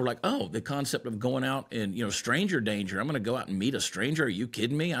days, people are like, oh, the concept of going out and, stranger danger. I'm going to go out and meet a stranger. Are you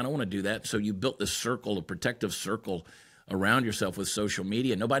kidding me? I don't want to do that. So you built this circle, a protective circle around yourself with social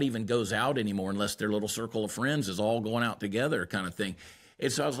media. Nobody even goes out anymore unless their little circle of friends is all going out together kind of thing.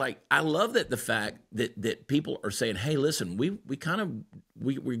 And so I was like, I love the fact that people are saying, hey, listen, we're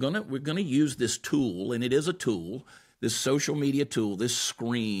gonna use this tool, and it is a tool, this social media tool, this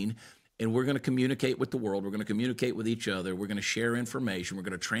screen, and we're going to communicate with the world. We're going to communicate with each other. We're going to share information. We're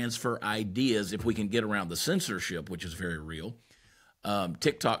going to transfer ideas if we can get around the censorship, which is very real.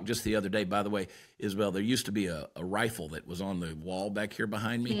 TikTok just the other day, by the way, Isabel, there used to be a rifle that was on the wall back here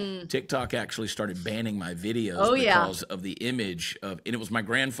behind me. TikTok actually started banning my videos because of the image of, and it was my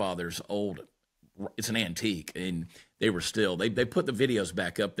grandfather's old, it's an antique, and they put the videos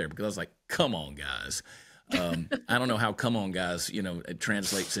back up there because I was like, come on, guys. I don't know how come on, guys, it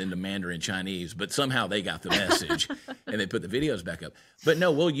translates into Mandarin Chinese, but somehow they got the message and they put the videos back up. But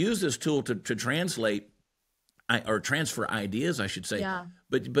no, we'll use this tool to translate or transfer ideas, I should say. Yeah.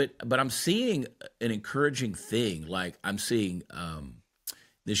 But I'm seeing an encouraging thing. Like I'm seeing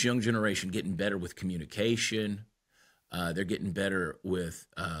this young generation getting better with communication. They're getting better with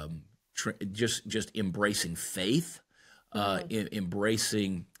just embracing faith,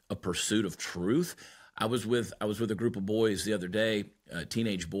 embracing a pursuit of truth. I was with a group of boys the other day,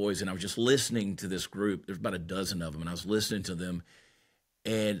 teenage boys, and I was just listening to this group. There's about a dozen of them, and I was listening to them,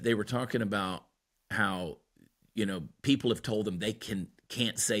 and they were talking about how people have told them they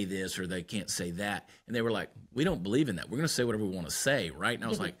can't say this or they can't say that, and they were like, "We don't believe in that. We're going to say whatever we want to say, right?" And I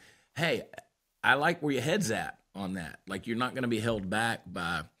was like, "Hey, I like where your head's at on that. Like, you're not going to be held back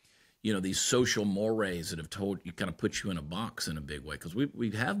by." These social mores that have told you, kind of put you in a box in a big way, because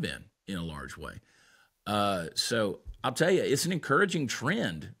we have been in a large way. So I'll tell you, it's an encouraging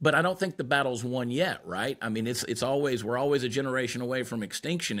trend, but I don't think the battle's won yet, right? I mean, we're always a generation away from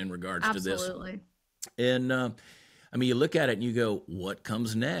extinction in regards to this. Absolutely. And you look at it and you go, what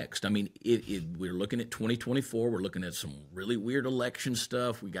comes next? I mean, we're looking at 2024. We're looking at some really weird election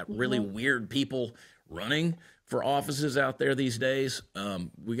stuff. We got really weird people running for offices out there these days.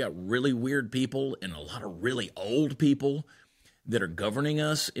 We got really weird people and a lot of really old people that are governing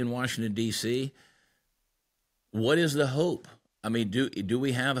us in Washington, D.C. What is the hope? I mean, do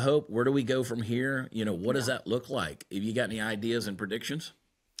we have hope? Where do we go from here? What does that look like? Have you got any ideas and predictions?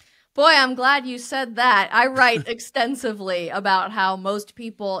 Boy, I'm glad you said that. I write extensively about how most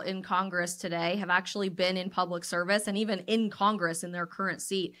people in Congress today have actually been in public service and even in Congress in their current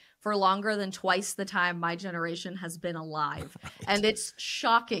seat for longer than twice the time my generation has been alive. Right. And it's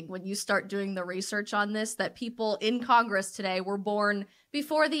shocking when you start doing the research on this that people in Congress today were born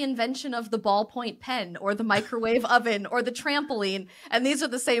before the invention of the ballpoint pen or the microwave oven or the trampoline. And these are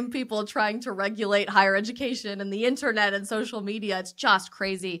the same people trying to regulate higher education and the internet and social media. It's just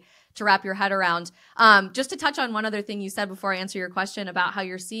crazy to wrap your head around. Just to touch on one other thing you said before I answer your question about how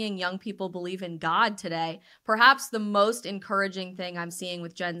you're seeing young people believe in God today, perhaps the most encouraging thing I'm seeing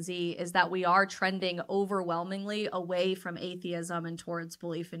with Gen Z is that we are trending overwhelmingly away from atheism and towards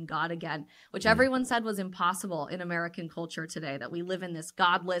belief in God again, which everyone said was impossible in American culture today, that we live in this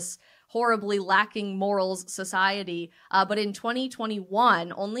godless, horribly lacking morals society. But in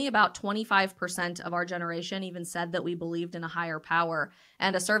 2021, only about 25% of our generation even said that we believed in a higher power.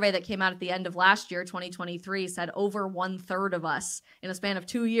 And a survey that came out at the end of last year, 2023, said over 1/3 of us in a span of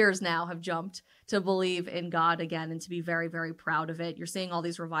 2 years now have jumped to believe in God again and to be very, very proud of it. You're seeing all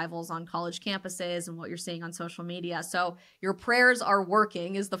these revivals on college campuses and what you're seeing on social media. So your prayers are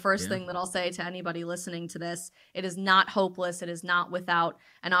working is the first thing that I'll say to anybody listening to this. It is not hopeless. It is not without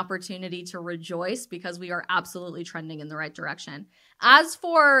an opportunity to rejoice because we are absolutely trending in the right direction. As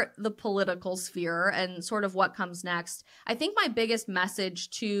for the political sphere and sort of what comes next, I think my biggest message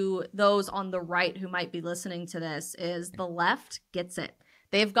to those on the right who might be listening to this is the left gets it.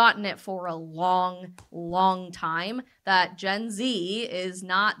 They've gotten it for a long, long time that Gen Z is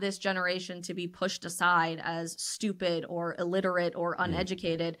not this generation to be pushed aside as stupid or illiterate or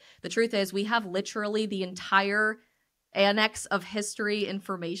uneducated. The truth is we have literally the entire annex of history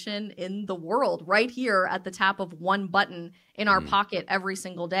information in the world right here at the tap of one button in our pocket every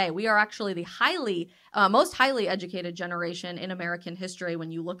single day. We are actually the most highly educated generation in American history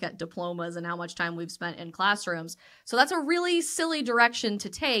when you look at diplomas and how much time we've spent in classrooms. So that's a really silly direction to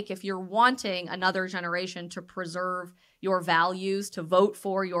take if you're wanting another generation to preserve your values, to vote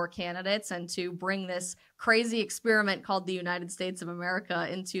for your candidates, and to bring this crazy experiment called the United States of America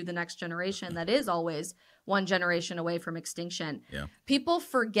into the next generation that is always one generation away from extinction. Yeah. People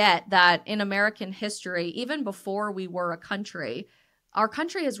forget that in American history, even before we were a country, our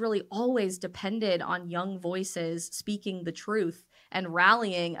country has really always depended on young voices speaking the truth and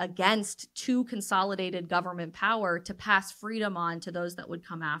rallying against too consolidated government power to pass freedom on to those that would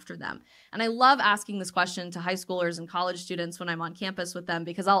come after them. And I love asking this question to high schoolers and college students when I'm on campus with them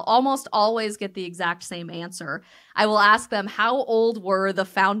because I'll almost always get the exact same answer. I will ask them, how old were the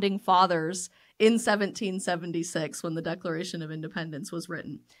founding fathers in 1776 when the Declaration of Independence was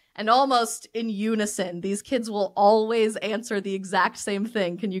written? And almost in unison, these kids will always answer the exact same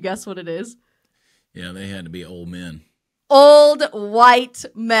thing. Can you guess what it is? Yeah, they had to be old men. Old white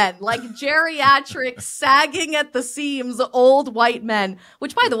men, like geriatric, sagging at the seams, old white men,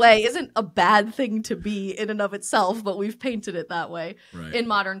 which, by the way, isn't a bad thing to be in and of itself, but we've painted it that way in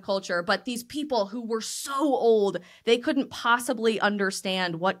modern culture. But these people who were so old, they couldn't possibly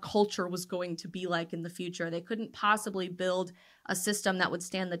understand what culture was going to be like in the future. They couldn't possibly build a system that would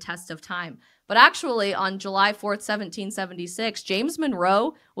stand the test of time. But actually, on July 4th, 1776, James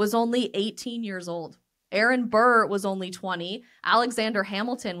Monroe was only 18 years old. Aaron Burr was only 20. Alexander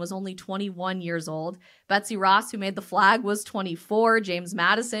Hamilton was only 21 years old. Betsy Ross, who made the flag, was 24. James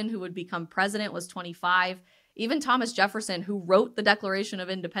Madison, who would become president, was 25. Even Thomas Jefferson, who wrote the Declaration of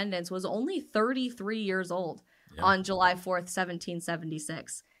Independence, was only 33 years old on July 4th,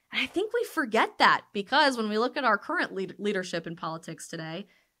 1776. And I think we forget that because when we look at our current leadership in politics today,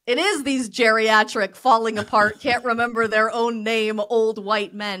 it is these geriatric, falling apart, can't remember their own name, old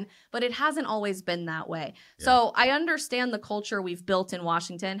white men, but it hasn't always been that way. Yeah. So I understand the culture we've built in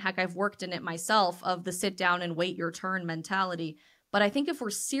Washington. Heck, I've worked in it myself, of the sit down and wait your turn mentality. But I think if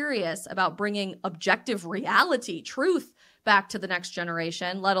we're serious about bringing objective reality, truth, back to the next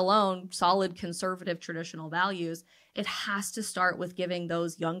generation, let alone solid conservative traditional values, it has to start with giving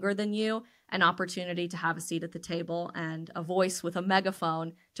those younger than you an opportunity to have a seat at the table and a voice with a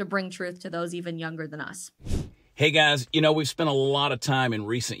megaphone to bring truth to those even younger than us. Hey guys, we've spent a lot of time in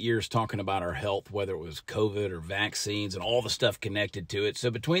recent years talking about our health, whether it was COVID or vaccines and all the stuff connected to it. So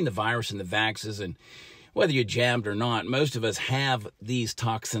between the virus and the vaxes and whether you jabbed or not, most of us have these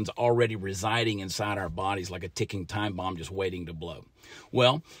toxins already residing inside our bodies like a ticking time bomb just waiting to blow.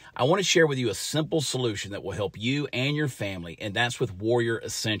 Well, I want to share with you a simple solution that will help you and your family, and that's with Warrior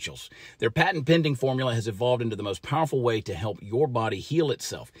Essentials. Their patent-pending formula has evolved into the most powerful way to help your body heal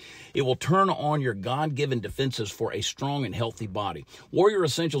itself. It will turn on your God-given defenses for a strong and healthy body. Warrior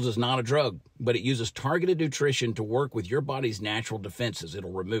Essentials is not a drug, but it uses targeted nutrition to work with your body's natural defenses.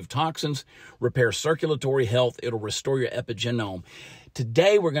 It'll remove toxins, repair circulatory health, it'll restore your epigenome.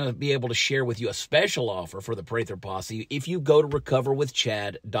 Today, we're going to be able to share with you a special offer for the Prather Posse if you go to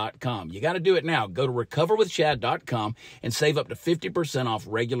recoverwithchad.com. You got to do it now. Go to recoverwithchad.com and save up to 50% off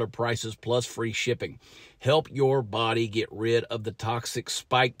regular prices plus free shipping. Help your body get rid of the toxic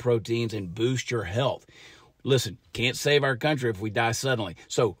spike proteins and boost your health. Listen, can't save our country if we die suddenly.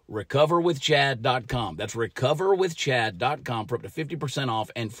 So recoverwithchad.com. That's recoverwithchad.com for up to 50%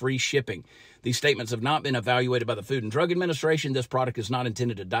 off and free shipping. These statements have not been evaluated by the Food and Drug Administration. This product is not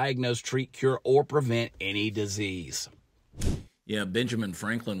intended to diagnose, treat, cure, or prevent any disease. Yeah, Benjamin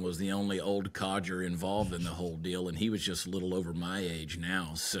Franklin was the only old codger involved in the whole deal, and he was just a little over my age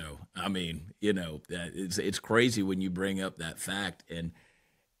now. So, I mean, you know, it's crazy when you bring up that fact. And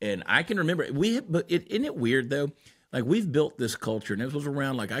I can remember isn't it weird though? Like we've built this culture, and it was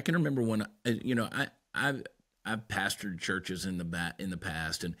around. Like I can remember when I've pastored churches in the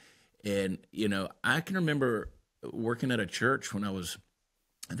past, and you know I can remember working at a church when the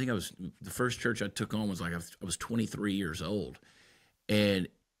first church I took on was like I was 23 years old, and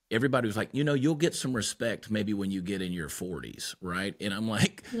everybody was like, you know, you'll get some respect maybe when you get in your 40s, right? And I'm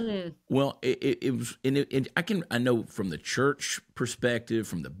like, well, I know from the church perspective,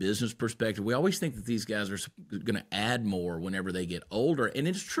 from the business perspective, we always think that these guys are going to add more whenever they get older, and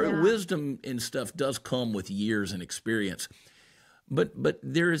it's true. Yeah. Wisdom and stuff does come with years and experience. But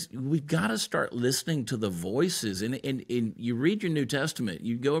we've got to start listening to the voices, and you read your New Testament,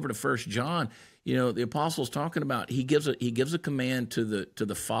 you go over to 1 John. You know, the apostle's talking about he gives a command to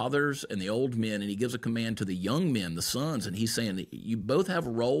the fathers and the old men, and he gives a command to the young men, the sons, and he's saying that you both have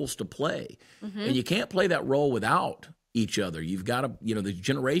roles to play, and you can't play that role without each other. You've got to, you know,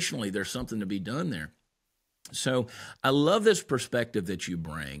 generationally there's something to be done there. So I love this perspective that you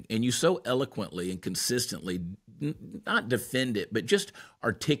bring, and you so eloquently and consistently not defend it, but just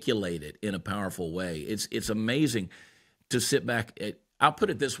articulate it in a powerful way. It's amazing to sit back at. I'll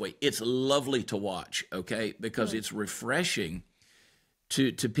put it this way. It's lovely to watch, okay, because it's refreshing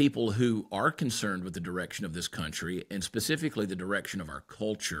to people who are concerned with the direction of this country and specifically the direction of our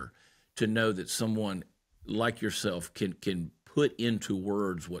culture, to know that someone like yourself can put into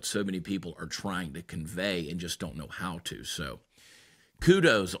words what so many people are trying to convey and just don't know how to. So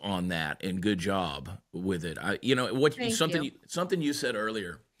kudos on that, and good job with it. Something you said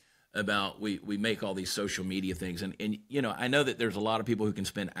earlier about we make all these social media things, and you know, I know that there's a lot of people who can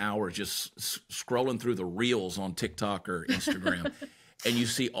spend hours just scrolling through the reels on TikTok or Instagram, and you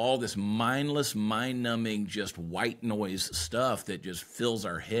see all this mindless, mind-numbing, just white noise stuff that just fills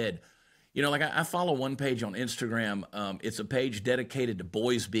our head. You know, like I follow one page on Instagram. It's a page dedicated to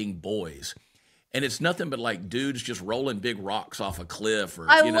boys being boys. And it's nothing but like dudes just rolling big rocks off a cliff. Or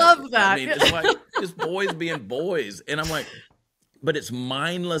I love that. I mean, it's like just boys being boys. And I'm like, but it's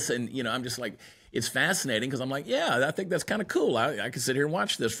mindless. And, you know, I'm just like, it's fascinating because I'm like, yeah, I think that's kind of cool. I could sit here and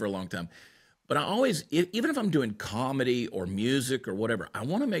watch this for a long time. But I always, even if I'm doing comedy or music or whatever, I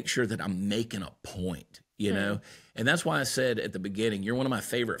want to make sure that I'm making a point, you know? And that's why I said at the beginning, you're one of my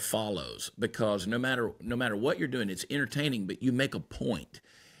favorite follows, because no matter what you're doing, it's entertaining, but you make a point.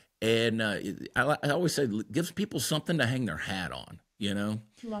 And I always say, gives people something to hang their hat on, you know?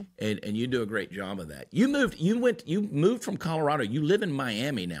 And you do a great job of that. You moved from Colorado. You live in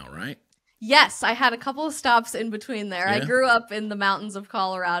Miami now, right? Yes, I had a couple of stops in between there. Yeah. I grew up in the mountains of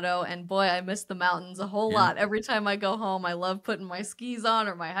Colorado, and boy, I miss the mountains a whole lot. Every time I go home, I love putting my skis on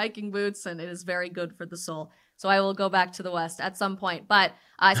or my hiking boots, and it is very good for the soul. So I will go back to the West at some point. But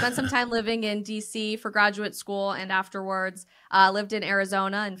I spent some time living in D.C. for graduate school, and afterwards lived in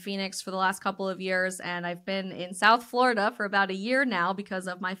Arizona and Phoenix for the last couple of years. And I've been in South Florida for about a year now because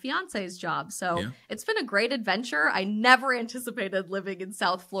of my fiance's job. So it's been a great adventure. I never anticipated living in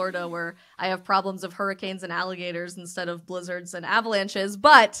South Florida, where I have problems of hurricanes and alligators instead of blizzards and avalanches.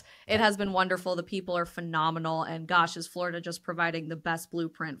 But it has been wonderful. The people are phenomenal. And gosh, is Florida just providing the best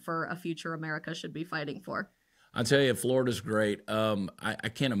blueprint for a future America should be fighting for. I tell you, Florida's great. I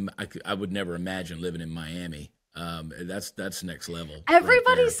would never imagine living in Miami. That's next level.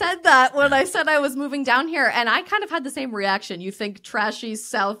 Everybody right said that when I said I was moving down here, and I kind of had the same reaction. You think trashy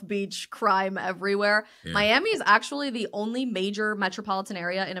South Beach crime everywhere. Yeah. Miami is actually the only major metropolitan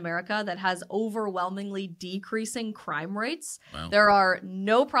area in America that has overwhelmingly decreasing crime rates. Wow. There are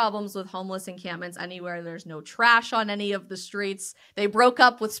no problems with homeless encampments anywhere. There's no trash on any of the streets. They broke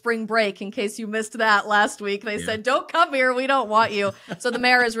up with spring break, in case you missed that last week. They said, don't come here. We don't want you. So the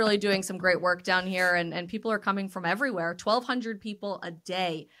mayor is really doing some great work down here, and people are coming from everywhere. 1,200 people a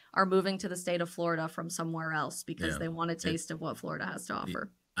day are moving to the state of Florida from somewhere else because they want a taste of what Florida has to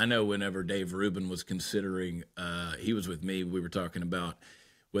offer. I know whenever Dave Rubin was considering, he was with me, we were talking about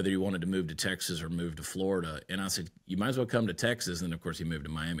whether he wanted to move to Texas or move to Florida. And I said, you might as well come to Texas. And of course he moved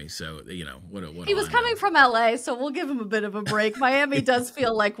to Miami. So, what he was coming from LA, so we'll give him a bit of a break. Miami does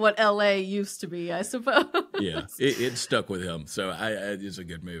feel like what LA used to be, I suppose. Yeah, it stuck with him. So it's a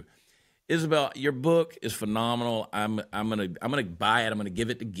good move. Isabel, your book is phenomenal. I'm gonna buy it. I'm gonna give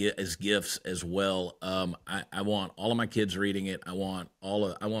it as gifts as well. I want all of my kids reading it. I want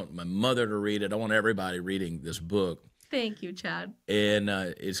my mother to read it. I want everybody reading this book. Thank you, Chad. And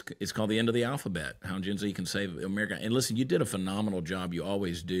it's called The End of the Alphabet: How Gen Z Can Save America. And listen, you did a phenomenal job. You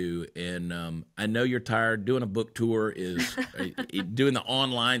always do. And I know you're tired. Doing a book tour is doing the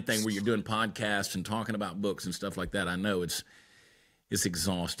online thing where you're doing podcasts and talking about books and stuff like that. I know it's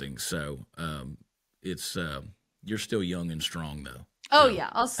exhausting. So you're still young and strong, though. Oh, yeah.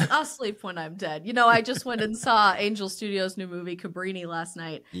 I'll sleep when I'm dead. I just went and saw Angel Studios' new movie, Cabrini, last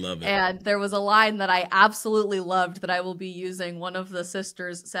night. Love it. And there was a line that I absolutely loved that I will be using. One of the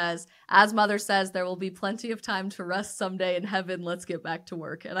sisters says, as Mother says, there will be plenty of time to rest someday in heaven. Let's get back to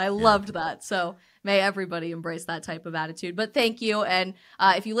work. And I loved that. So may everybody embrace that type of attitude. But thank you. And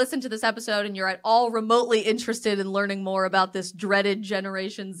if you listen to this episode and you're at all remotely interested in learning more about this dreaded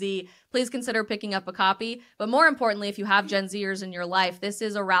Generation Z, please consider picking up a copy. But more importantly, if you have Gen Zers in your life, this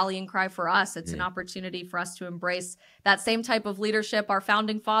is a rallying cry for us. It's an opportunity for us to embrace that same type of leadership our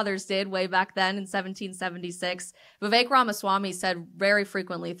founding fathers did way back then in 1776. Vivek Ramaswamy said very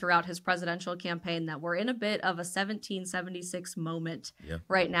frequently throughout his presidential campaign that we're in a bit of a 1776 moment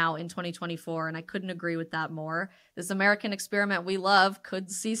right now in 2024. And I couldn't agree with that more. This American experiment we love could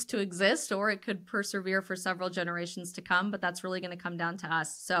cease to exist, or it could persevere for several generations to come, but that's really going to come down to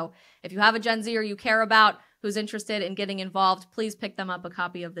us. So if you have a Gen Z or you care about who's interested in getting involved, please pick them up a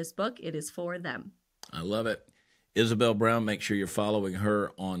copy of this book. It is for them. I love it. Isabel Brown, make sure you're following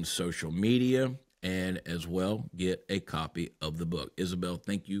her on social media, and as well get a copy of the book. Isabel,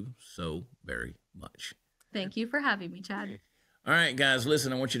 thank you so very much. Thank you for having me, Chad. All right, guys,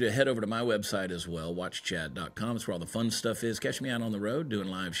 listen, I want you to head over to my website as well, watchchad.com. It's where all the fun stuff is. Catch me out on the road doing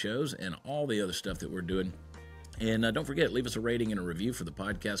live shows and all the other stuff that we're doing. And don't forget, leave us a rating and a review for the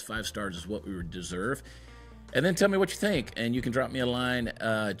podcast. 5 stars is what we deserve. And then tell me what you think. And you can drop me a line,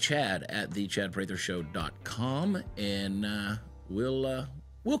 Chad at thechadprathershow.com, and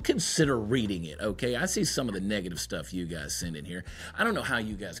we'll consider reading it, okay? I see some of the negative stuff you guys send in here. I don't know how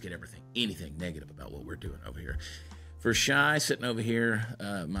you guys get anything negative about what we're doing over here. For Shy, sitting over here,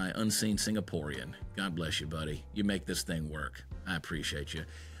 my unseen Singaporean. God bless you, buddy. You make this thing work. I appreciate you.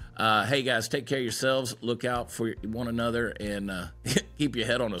 Hey, guys, take care of yourselves. Look out for one another, and keep your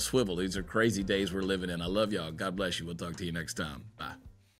head on a swivel. These are crazy days we're living in. I love y'all. God bless you. We'll talk to you next time. Bye.